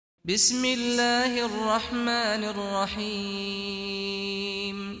بسم الله الرحمن الرحيم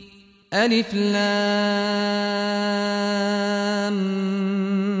ألف لام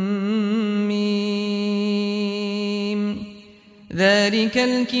ميم ذلك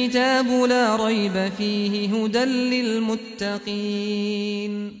الكتاب لا ريب فيه هدى للمتقين.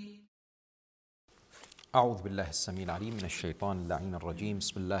 أعوذ بالله السميع العليم من الشيطان اللعين الرجيم.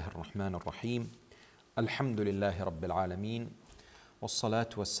 بسم الله الرحمن الرحيم. الحمد لله رب العالمين، والصلاة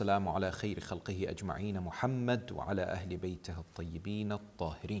والسلام على خير خلقه أجمعين محمد وعلى أهل بيته الطيبين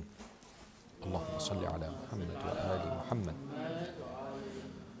الطاهرين. اللهم صل على محمد وآل محمد.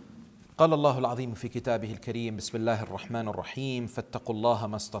 قال الله العظيم في كتابه الكريم: بسم الله الرحمن الرحيم. فاتقوا الله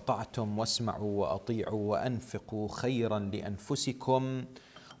ما استطعتم واسمعوا وأطيعوا وأنفقوا خيرا لأنفسكم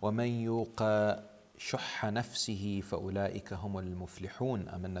ومن يوق شح نفسه فأولئك هم المفلحون.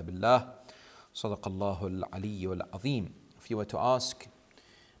 آمنا بالله. صدق الله العلي العظيم. If you were to ask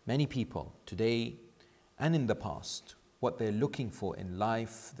many people today and in the past what they're looking for in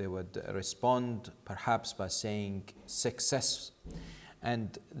life, they would respond perhaps by saying success.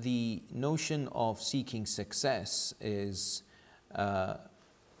 And the notion of seeking success is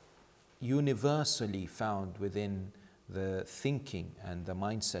universally found within the thinking and the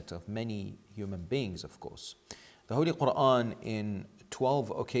mindset of many human beings, of course. The Holy Qur'an in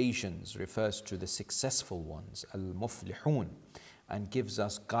 12 occasions refers to the successful ones, al-muflihun, and gives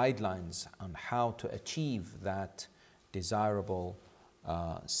us guidelines on how to achieve that desirable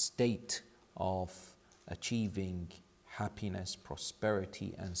state of achieving happiness,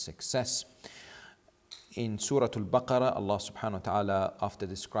 prosperity and success. In Surah Al-Baqarah, Allah subhanahu wa ta'ala, after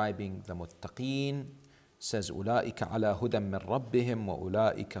describing the muttaqeen, says, أُولَٰئِكَ عَلَى هُدًى مِّن رَبِّهِمْ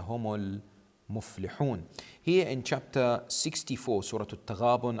وَأُولَٰئِكَ هُمُ الْمُفْلِحُونَ. Here in chapter 64, Surah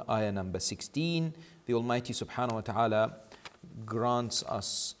Al-Taghabun, ayah number 16, the Almighty subhanahu wa ta'ala grants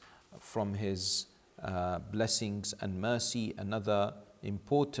us from His blessings and mercy another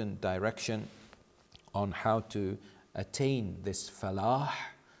important direction on how to attain this falah,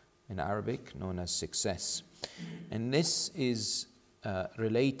 in Arabic known as success. And this is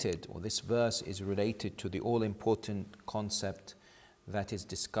related, or this verse is related to the all-important concept that is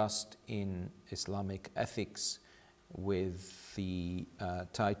discussed in Islamic ethics with the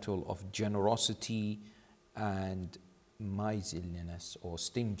title of generosity and miserliness or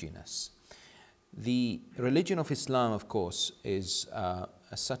stinginess. The religion of Islam, of course, is a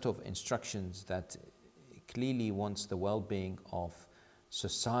set of instructions that clearly wants the well-being of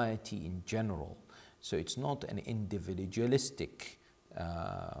society in general. So it's not an individualistic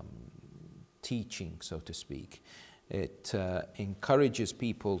teaching, so to speak. It encourages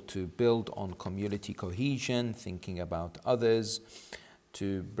people to build on community cohesion, thinking about others,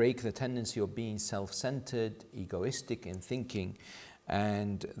 to break the tendency of being self-centered, egoistic in thinking,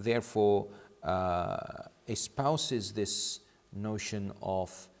 and therefore espouses this notion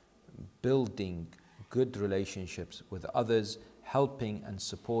of building good relationships with others, helping and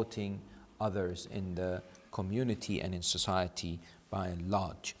supporting others in the community and in society by and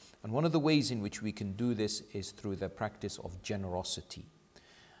large. And one of the ways in which we can do this is through the practice of generosity,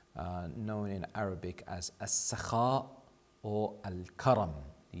 known in Arabic as as-sakha or al-karam.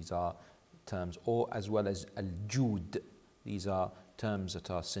 These are terms, or as well as al-jud. These are terms that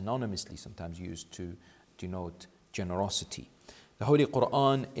are synonymously sometimes used to denote generosity. The Holy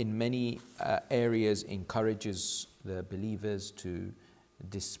Qur'an in many areas encourages the believers to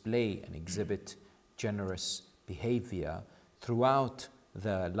display and exhibit generous behavior throughout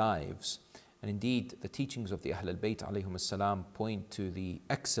their lives. And indeed, the teachings of the Ahl al-Bayt alayhum as-salam point to the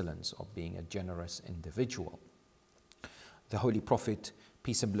excellence of being a generous individual. The Holy Prophet,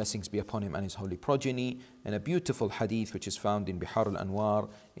 peace and blessings be upon him and his holy progeny, in a beautiful hadith which is found in Bihar al-Anwar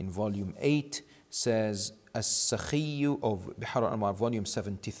in volume 8, says, As-Sakhiyu, of Bihar al-Anwar, volume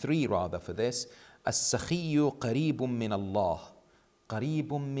 73 rather for this, As-Sakhiyu qareebun min Allah,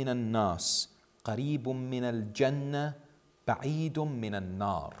 qareebun min al-nas, qareebun min al-Jannah, ba'idun min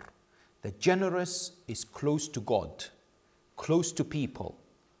al-nar. The generous is close to God, close to people,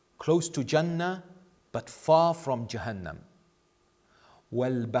 close to Jannah, but far from Jahannam.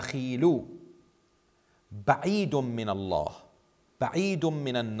 وَالْبَخِيلُ بَعِيدٌ مِّنَ اللَّهِ بَعِيدٌ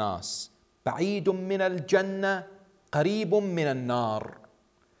مِّنَ النَّاسِ بَعِيدٌ مِّنَ الْجَنَّةِ قَرِيبٌ مِّنَ النَّارِ.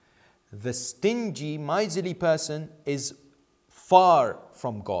 The stingy, miserly person is far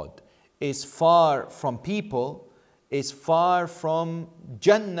from God, is far from people, is far from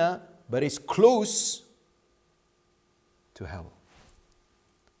Jannah, but is close to hell.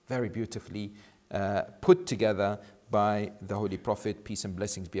 Very beautifully put together by the Holy Prophet, peace and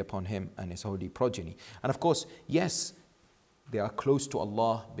blessings be upon him and his holy progeny. And of course, yes, They are close to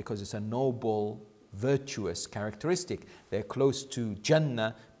Allah because it's a noble, virtuous characteristic. They're close to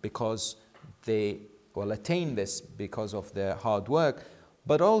Jannah because they will attain this because of their hard work.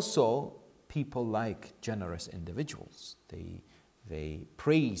 But also, people like generous individuals. They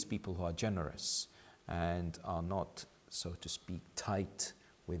praise people who are generous and are not, so to speak, tight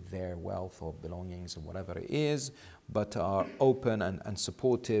with their wealth or belongings or whatever it is, but are open and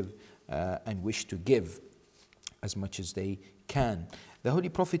supportive and wish to give as much as they can. The Holy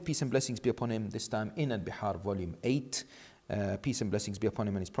Prophet, peace and blessings be upon him, this time in Al-Bihar, volume 8, peace and blessings be upon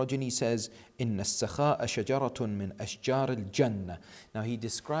him and his progeny, says, إِنَّ السَّخَاءَ شَجَرَةٌ مِّنْ أَشْجَارِ الْجَنَّةِ. Now he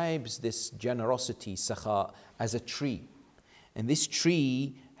describes this generosity, sakha, as a tree. And this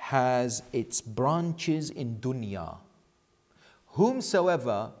tree has its branches in dunya.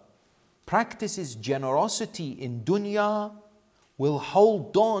 Whomsoever practices generosity in dunya will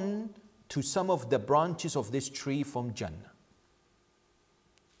hold on to some of the branches of this tree from Jannah.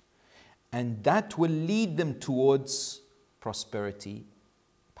 And that will lead them towards prosperity,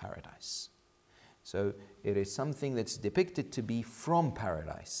 paradise. So it is something that's depicted to be from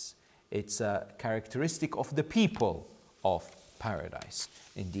paradise. It's a characteristic of the people of paradise,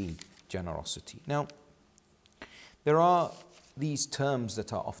 indeed, generosity. Now, there are these terms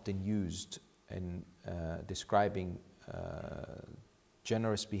that are often used in describing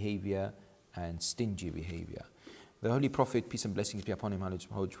generous behavior and stingy behavior. The Holy Prophet, peace and blessings be upon him, his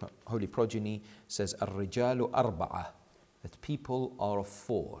holy progeny, says, الرجال أربعة, that people are of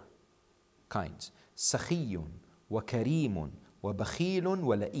 4 kinds. سخي وكريم وبخيل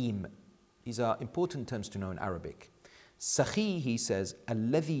ولئيم. These are important terms to know in Arabic. Sakhi, he says,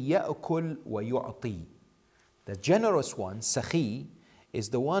 الذي يأكل ويعطي. The generous one, sakhi, is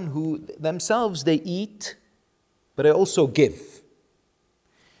the one who themselves they eat, but they also give.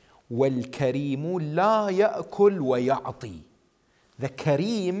 وَالْكَرِيمُ لَا يَأْكُلْ وَيَعْطِي. The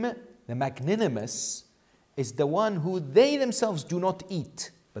kareem, the magnanimous, is the one who they themselves do not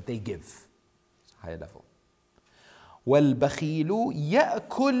eat, but they give. It's a higher level. وَالْبَخِيلُ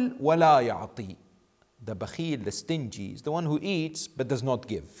يَأْكُلْ وَلَا يَعْطِي. The bakhil, the stingy, is the one who eats, but does not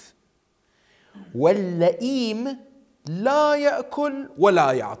give. وَاللَّئِيمُ لَا يَأْكُلْ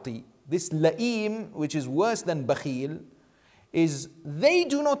وَلَا يَعْطِي. This la'im, which is worse than bakhil, is they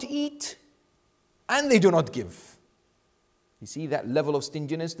do not eat and they do not give. You see that level of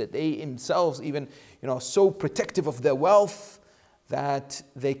stinginess, that they themselves even, so protective of their wealth that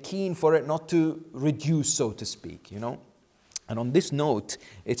they're keen for it not to reduce, so to speak, And on this note,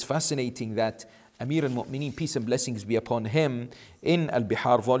 it's fascinating that Amir al-Mu'mineen, peace and blessings be upon him, in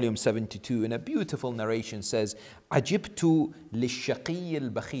Al-Bihar, volume 72, in a beautiful narration says, عَجِبْتُ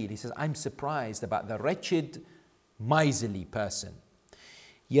لِلشَّقِيِّ الْبَخِيلِ. He says, I'm surprised about the wretched, miserly person.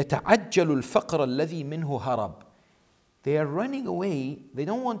 يَتَعَجَّلُ الْفَقْرَ الَّذِي مِنْهُ هَرَبْ. They are running away. They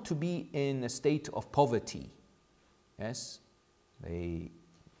don't want to be in a state of poverty. Yes? They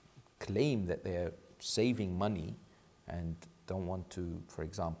claim that they are saving money and don't want to, for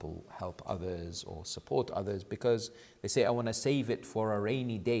example, help others or support others because they say, I want to save it for a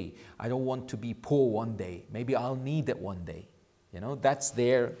rainy day. I don't want to be poor one day. Maybe I'll need it one day. That's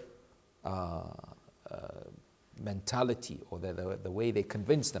their mentality, or the way they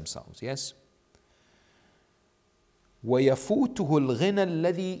convince themselves, yes? وَيَفُوتُهُ الْغِنَى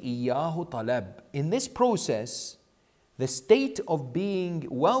الَّذِي إِيَّاهُ طَلَبْ. In this process, the state of being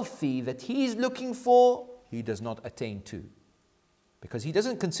wealthy that he is looking for, he does not attain to. Because he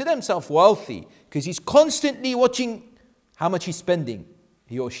doesn't consider himself wealthy, because he's constantly watching how much he's spending,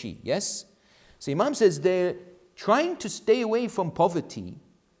 he or she, yes? So Imam says they're trying to stay away from poverty,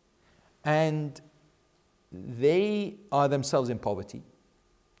 and they are themselves in poverty,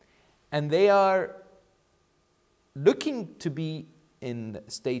 and they are looking to be in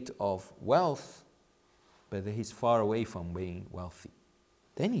a state of wealth, but he's far away from being wealthy.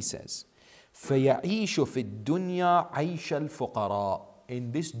 Then he says, فَيَعِيشُ فِي الدُّنْيَا عَيْشَ الْفُقَرَاءِ.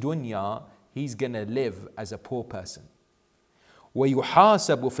 In this dunya, he's going to live as a poor person.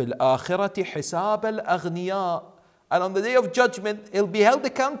 وَيُحَاسَبُ فِي الْآخِرَةِ حِسَابَ الْأَغْنِيَاءِ. And on the day of judgment, he'll be held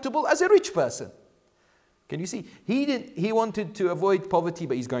accountable as a rich person. Can you see? He wanted to avoid poverty,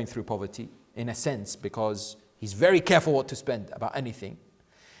 but he's going through poverty in a sense because he's very careful what to spend about anything.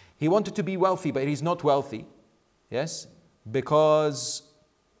 He wanted to be wealthy, but he's not wealthy. Yes? Because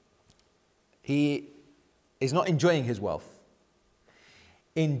he is not enjoying his wealth.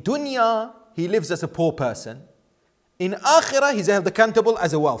 In dunya, he lives as a poor person. In akhirah, he's held accountable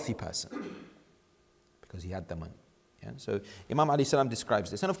as a wealthy person. Because he had the money. Yeah? So Imam alayhi salam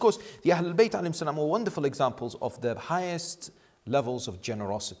describes this. And of course, the Ahlul Bayt alayhi salam are wonderful examples of the highest levels of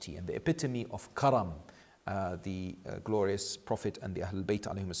generosity and the epitome of karam the glorious Prophet and the Ahlul Bayt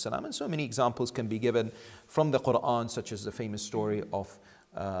alayhim salam. And so many examples can be given from the Qur'an, such as the famous story of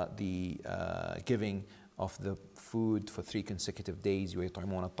the giving of the food for 3 consecutive days,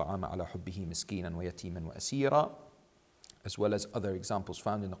 وَيُطْعِمُونَ الطَّعَامَ عَلَى حُبِّهِ مِسْكِينًا وَيَتِيمًا وَأَسِيرًا, as well as other examples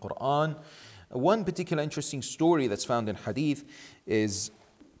found in the Qur'an. One particular interesting story that's found in Hadith is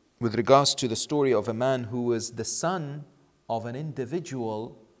with regards to the story of a man who was the son of an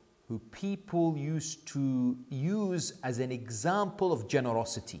individual who people used to use as an example of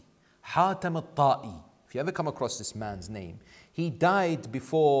generosity. Hatam al-Ta'i. If you ever come across this man's name, he died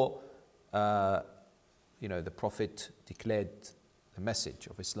before the Prophet declared the message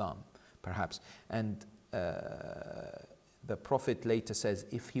of Islam, perhaps. And the Prophet later says,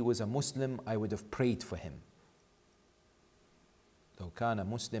 if he was a Muslim, I would have prayed for him. لو كان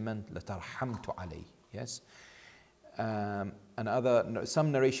مسلما لترحمت عليه. Yes.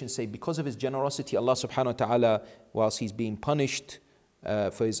 Some narrations say because of his generosity, Allah subhanahu wa ta'ala, whilst he's being punished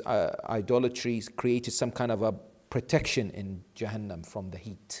for his idolatries, created some kind of a protection in Jahannam from the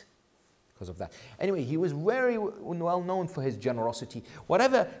heat because of that. Anyway, he was very well known for his generosity.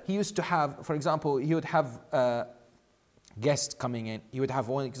 Whatever he used to have, for example, he would have guests coming in, he would have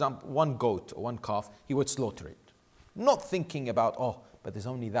one goat or one calf, he would slaughter it. Not thinking about, oh, but there's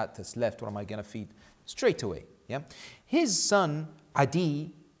only that's left, what am I going to feed? Straight away. Yeah? His son,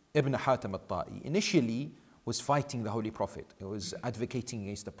 Adi ibn Hatam al-Ta'i, initially was fighting the Holy Prophet. He was advocating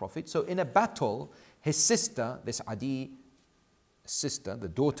against the Prophet. So in a battle, his sister, this Adi sister, the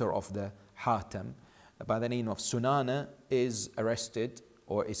daughter of the Hatam, by the name of Sunana, is arrested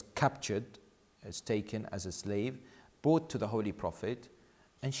or is captured, is taken as a slave, brought to the Holy Prophet,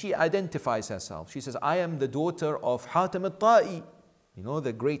 and she identifies herself. She says, I am the daughter of Hatam al-Ta'i. You know,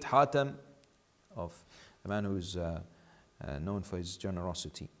 the great Hatam, of the man who's known for his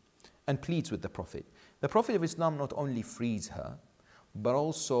generosity, and pleads with the Prophet. The Prophet of Islam not only frees her, but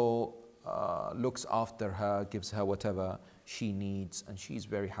also looks after her, gives her whatever she needs, and she's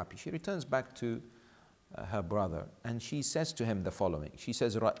very happy. She returns back to her brother, and she says to him the following. She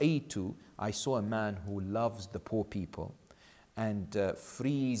says, Ra'aytu, I saw a man who loves the poor people and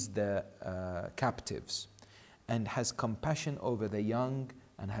frees the captives and has compassion over the young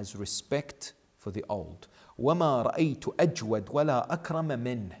and has respect for the old. وَمَا رَأَيْتُ أَجْوَدْ وَلَا أَكْرَمَ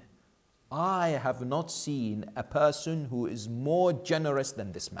مِنْهِ. I have not seen a person who is more generous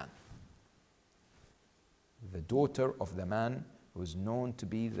than this man. The daughter of the man who is known to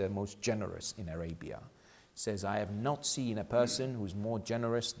be the most generous in Arabia says, I have not seen a person who is more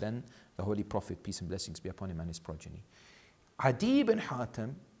generous than the Holy Prophet, peace and blessings be upon him and his progeny. Adi ibn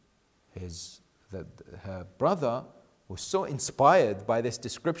Hatim, her brother, was so inspired by this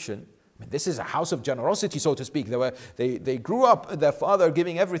description. I mean, this is a house of generosity, so to speak. They grew up, their father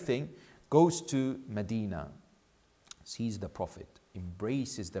giving everything, goes to Medina, sees the Prophet,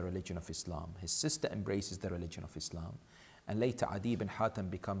 embraces the religion of Islam. His sister embraces the religion of Islam. And later Adi ibn Hatim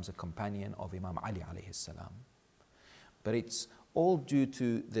becomes a companion of Imam Ali alayhi salam. But it's all due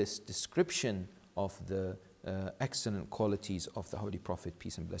to this description of the excellent qualities of the Holy Prophet,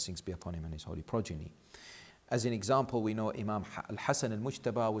 peace and blessings be upon him and his holy progeny. As an example, we know Imam al-Hasan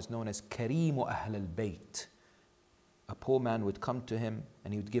al-Mujtaba was known as Kareemu Ahl al-Bayt. A poor man would come to him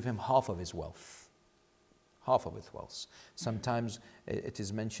and he would give him half of his wealth. Half of his wealth. Sometimes it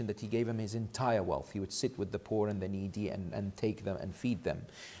is mentioned that he gave him his entire wealth. He would sit with the poor and the needy and take them and feed them.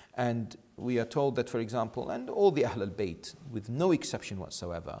 And we are told that, for example, and all the Ahl al-Bayt, with no exception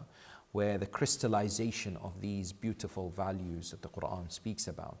whatsoever, where the crystallization of these beautiful values that the Qur'an speaks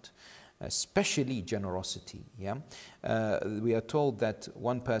about, especially generosity. Yeah, we are told that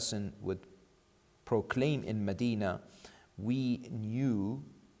one person would proclaim in Medina, we knew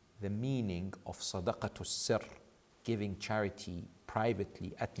the meaning of sadaqatul sir, giving charity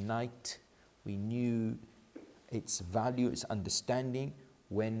privately at night. We knew its value, its understanding,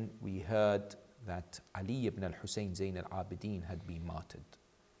 when we heard that Ali ibn al-Hussein Zayn al-Abidin had been martyred.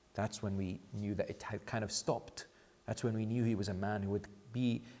 That's when we knew that it had kind of stopped. That's when we knew he was a man who would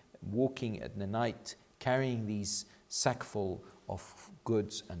be walking at the night, carrying these sackful of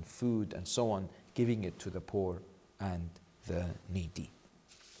goods and food and so on, giving it to the poor and the needy.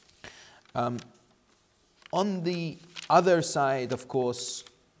 On the other side, of course,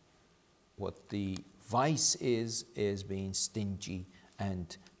 what the vice is being stingy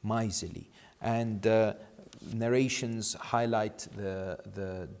and miserly. And narrations highlight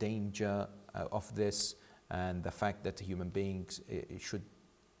the danger of this and the fact that human beings should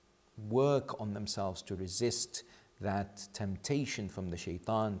work on themselves to resist that temptation from the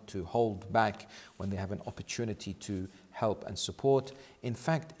shaitan to hold back when they have an opportunity to help and support. In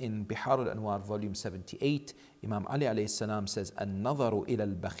fact, in Bihar al-Anwar, volume 78, Imam Ali alayhi salam says, "An-nazaru ila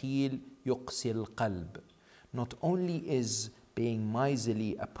al-bakhil yuqsi al-qalb." Not only is being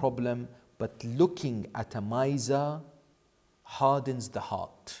miserly a problem, but looking at a miser hardens the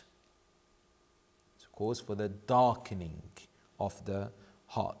heart. It's a cause for the darkening of the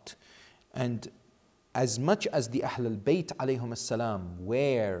heart. And as much as the Ahl al-Bayt alayhum as-salam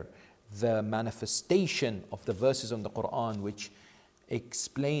were the manifestation of the verses on the Qur'an which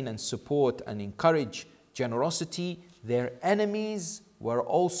explain and support and encourage generosity, their enemies were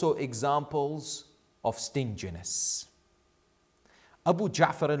also examples of stinginess. Abu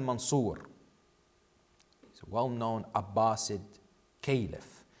Ja'far al-Mansur, he's a well-known Abbasid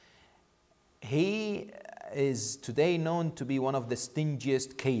caliph. He is today known to be one of the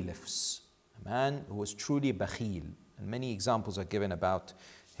stingiest caliphs, a man who was truly bakhil, and many examples are given about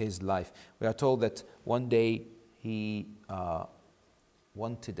his life. We are told that one day he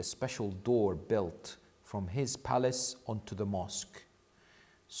wanted a special door built from his palace onto the mosque.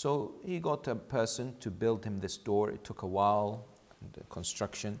 So he got a person to build him this door. It took a while, the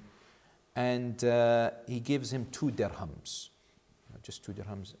construction, and he gives him 2 dirhams, just 2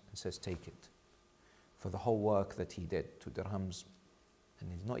 dirhams, and says, take it for the whole work that he did. 2 dirhams,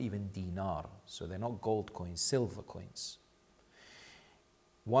 and it's not even dinar, so they're not gold coins, silver coins.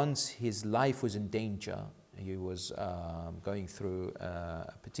 Once his life was in danger, he was going through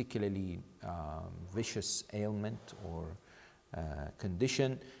a particularly vicious ailment or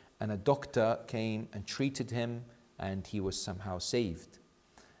condition, and a doctor came and treated him, and he was somehow saved.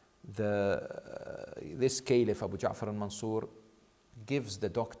 This caliph, Abu Ja'far al-Mansur, gives the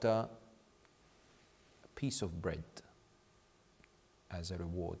doctor a piece of bread as a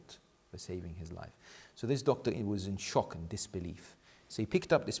reward for saving his life. So this doctor, he was in shock and disbelief. So he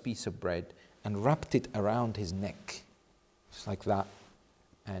picked up this piece of bread and wrapped it around his neck, just like that,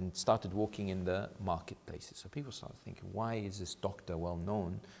 and started walking in the marketplaces. So people started thinking, why is this doctor well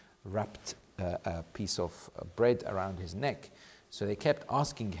known wrapped a piece of bread around his neck? So they kept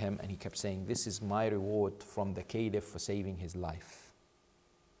asking him, and he kept saying, this is my reward from the caliph for saving his life.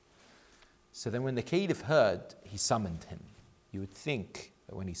 So then when the caliph heard, he summoned him. You would think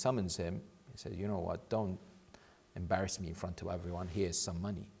that when he summons him, he says, you know what, don't embarrass me in front of everyone, here's some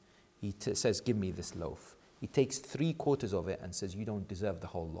money. He says, give me this loaf. He takes 3/4 of it and says, you don't deserve the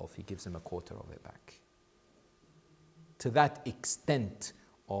whole loaf. He gives him 1/4 of it back. To that extent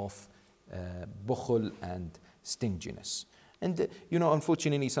of bukhul and stinginess. And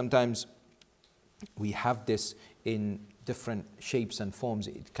unfortunately, sometimes we have this in different shapes and forms.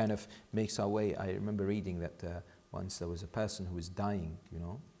 It kind of makes our way. I remember reading that once there was a person who was dying,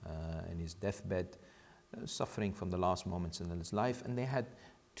 in his deathbed, suffering from the last moments in his life, and they had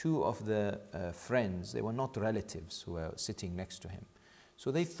 2 of the friends. They were not relatives who were sitting next to him.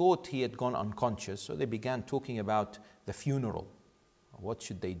 So they thought he had gone unconscious, so they began talking about the funeral. What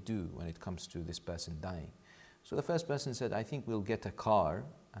should they do when it comes to this person dying? So the first person said, I think we'll get a car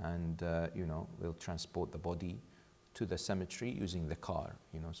and, we'll transport the body to the cemetery using the car,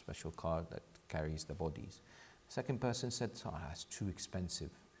 special car that carries the bodies. The second person said, that's too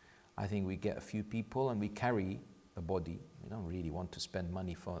expensive. I think we get a few people and we carry the body. We don't really want to spend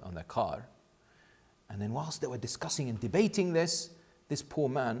money on a car. And then whilst they were discussing and debating this poor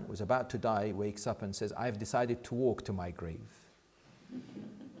man who was about to die wakes up and says, I've decided to walk to my grave.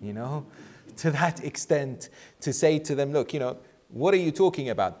 To that extent, to say to them, look, what are you talking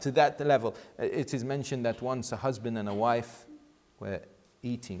about? To that level. It is mentioned that once a husband and a wife were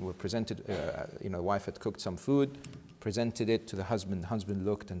presented, the wife had cooked some food, presented it to the husband. The husband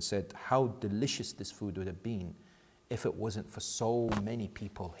looked and said, how delicious this food would have been if it wasn't for so many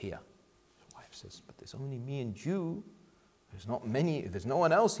people here. The wife says, but there's only me and you. There's no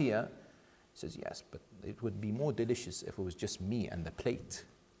one else here. He says, yes, but it would be more delicious if it was just me and the plate.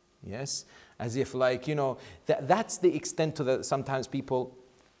 Yes? As if that's the extent to that sometimes people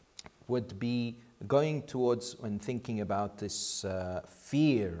would be going towards when thinking about this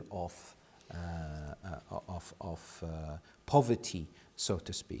fear of poverty, so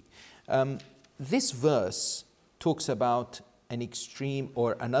to speak. This verse talks about an extreme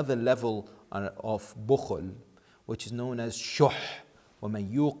or another level of bukhul, which is known as shuh.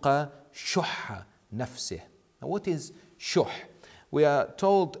 وَمَنْ يُوقَ شُحَّ نَفْسِهِ. Now what is shuh? We are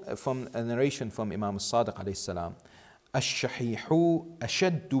told from a narration from Imam al-Sadiq alayhi salam, الشحيح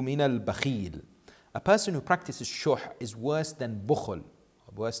أشد من البخيل. A person who practices shuh is worse than bukhul,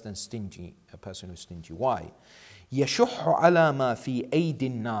 worse than stingy, a person who's stingy. Why? يشح على ما في أيدي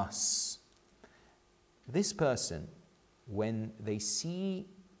الناس. this person, when they see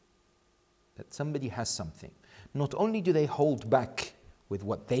that somebody has something, not only do they hold back with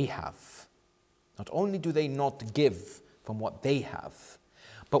what they have, not only do they not give from what they have,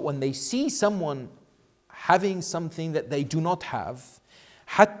 but when they see someone having something that they do not have,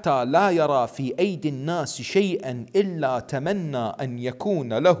 حتى لا يرى في أيدي الناس شيئا إلا تمنى أن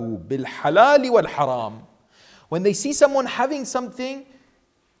يكون له بالحلال والحرام. When they see someone having something,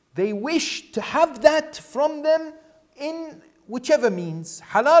 they wish to have that from them in whichever means,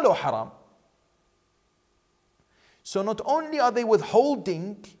 halal or haram. So not only are they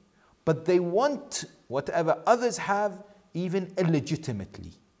withholding, but they want whatever others have, even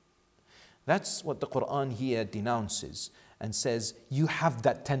illegitimately. That's what the Qur'an here denounces and says, you have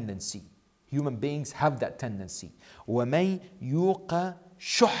that tendency. Human beings have that tendency. وَمَن يُوقَ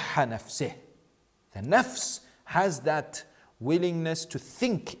شُحَّ نَفْسِهِ. The nafs has that willingness to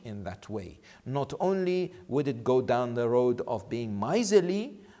think in that way. Not only would it go down the road of being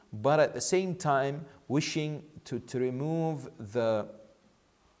miserly, but at the same time wishing to remove the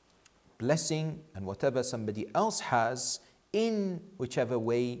blessing and whatever somebody else has in whichever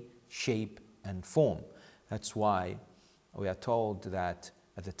way, shape and form. That's why we are told that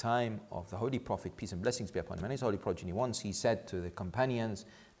at the time of the Holy Prophet, peace and blessings be upon him and his holy progeny, once he said to the companions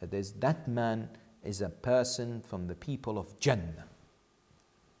that that man is a person from the people of Jannah.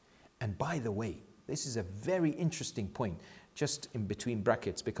 And by the way, this is a very interesting point, just in between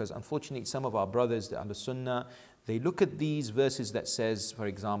brackets, because unfortunately some of our brothers, the Ahl-Sunnah, they look at these verses that says, for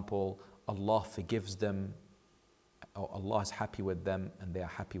example, Allah forgives them, or Allah is happy with them and they are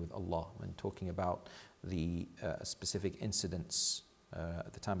happy with Allah, when talking about the specific incidents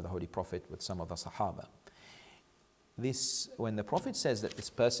at the time of the Holy Prophet with some of the Sahaba. This, when the Prophet says that this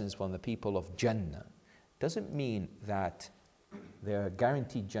person is from the people of Jannah, doesn't mean that they are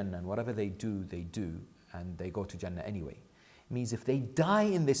guaranteed Jannah and whatever they do and they go to Jannah anyway. It means if they die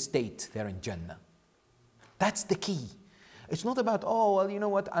in this state, they're in Jannah. That's the key. It's not about, oh, well, you know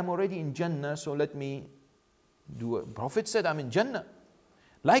what, I'm already in Jannah, so let me do it. Prophet said, I'm in Jannah.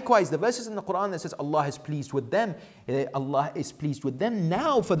 Likewise, the verses in the Quran that says Allah is pleased with them, Allah is pleased with them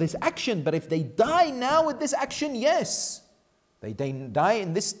now for this action. But if they die now with this action, yes, they die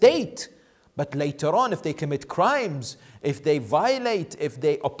in this state. But later on, if they commit crimes, if they violate, if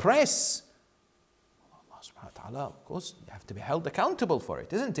they oppress, Allah subhanahu wa ta'ala, of course, you have to be held accountable for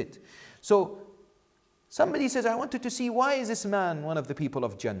it, isn't it? So somebody says, I wanted to see, why is this man one of the people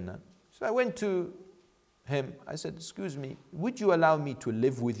of Jannah? So I went to him, I said, excuse me, would you allow me to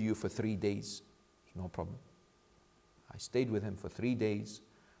live with you for 3 days? No problem. I stayed with him for 3 days.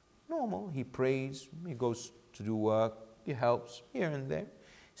 Normal, he prays, he goes to do work, he helps here and there.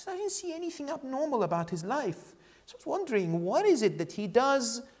 So I didn't see anything abnormal about his life. So I was wondering, what is it that he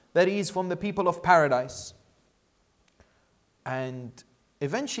does that he is from the people of paradise? And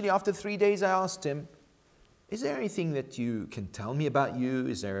eventually, after 3 days, I asked him, is there anything that you can tell me about you?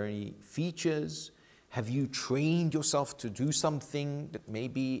 Is there any features? Have you trained yourself to do something that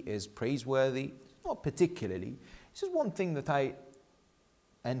maybe is praiseworthy? Not particularly. This is one thing that I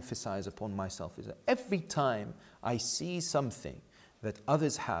emphasize upon myself, is that every time I see something that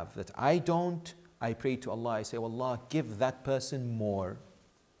others have that I don't, I pray to Allah, I say, oh Allah, give that person more.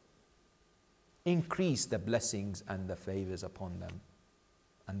 Increase the blessings and the favors upon them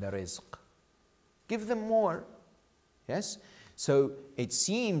and the rizq. Give them more. Yes? So it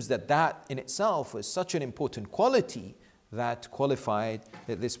seems that that in itself was such an important quality that qualified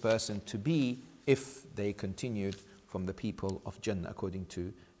this person to be, if they continued, from the people of Jannah according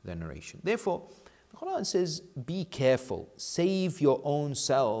to the narration. Therefore, the Quran says, be careful, save your own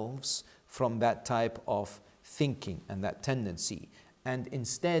selves from that type of thinking and that tendency, and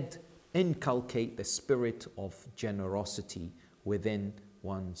instead inculcate the spirit of generosity within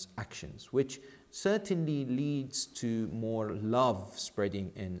one's actions, which certainly leads to more love spreading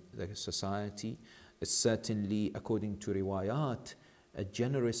in the society. Certainly, according to riwayat, a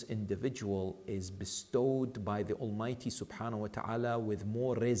generous individual is bestowed by the Almighty subhanahu wa ta'ala with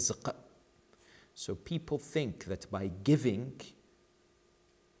more rizq. So people think that by giving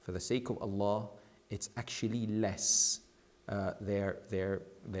for the sake of Allah, it's actually less.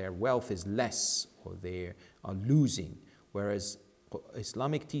 Their wealth is less, or they are losing. Whereas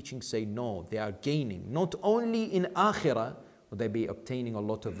Islamic teachings say no, they are gaining. Not only in akhirah will they be obtaining a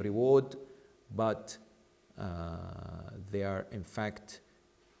lot of reward, but they are in fact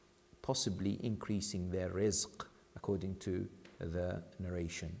possibly increasing their rizq according to the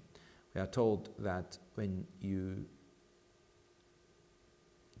narration. We are told that when you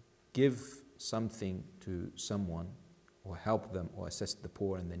give something to someone, or help them, or assist the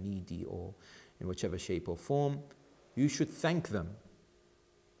poor and the needy, or in whichever shape or form, you should thank them.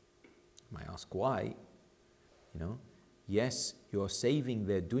 You might ask why. Yes, you're saving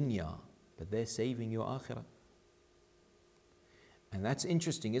their dunya, but they're saving your akhirah. And that's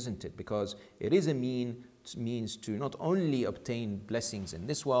interesting, isn't it? Because it is a means to not only obtain blessings in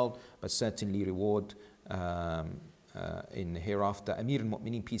this world, but certainly reward in hereafter. Amir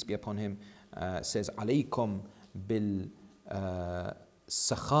al-Mu'mineen, peace be upon him, says, "Alaykum bil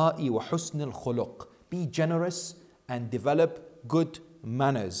sakha'i wa husn al-khuluq." Be generous and develop good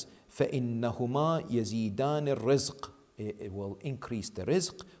manners. فَإِنَّهُمَا يَزِيدَانِ الرِّزْقِ. It will increase the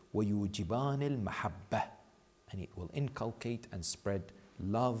rizq. وَيُوجِبَانِ الْمَحَبَّةِ. And it will inculcate and spread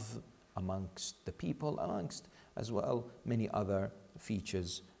love amongst the people, amongst as well many other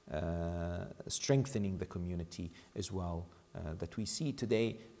features, strengthening the community as well, that we see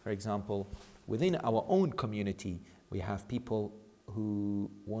today. For example, within our own community, we have people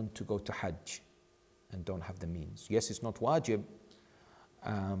who want to go to Hajj and don't have the means. Yes, it's not wajib,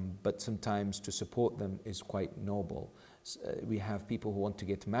 but sometimes to support them is quite noble. We have people who want to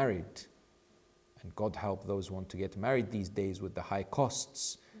get married, and God help those who want to get married these days with the high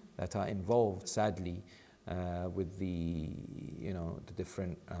costs that are involved, sadly, with the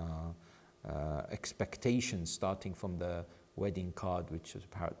different expectations, starting from the wedding card, which is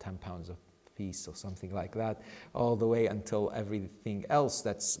about £10 a piece or something like that, all the way until everything else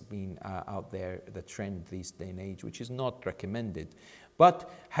that's been out there, the trend these day and age, which is not recommended. But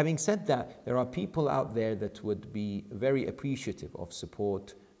having said that, there are people out there that would be very appreciative of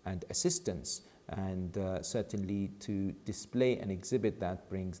support and assistance, and certainly to display and exhibit that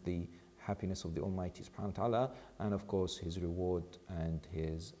brings the happiness of the Almighty subhanahu wa ta'ala, and of course His reward and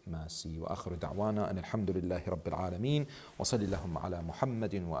His mercy. Wa akhiru da'wana an alhamdulillahi rabbil alameen wa sallallahu ala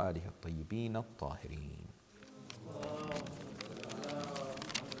Muhammadin wa alihi at-tayyibin at-tahirin.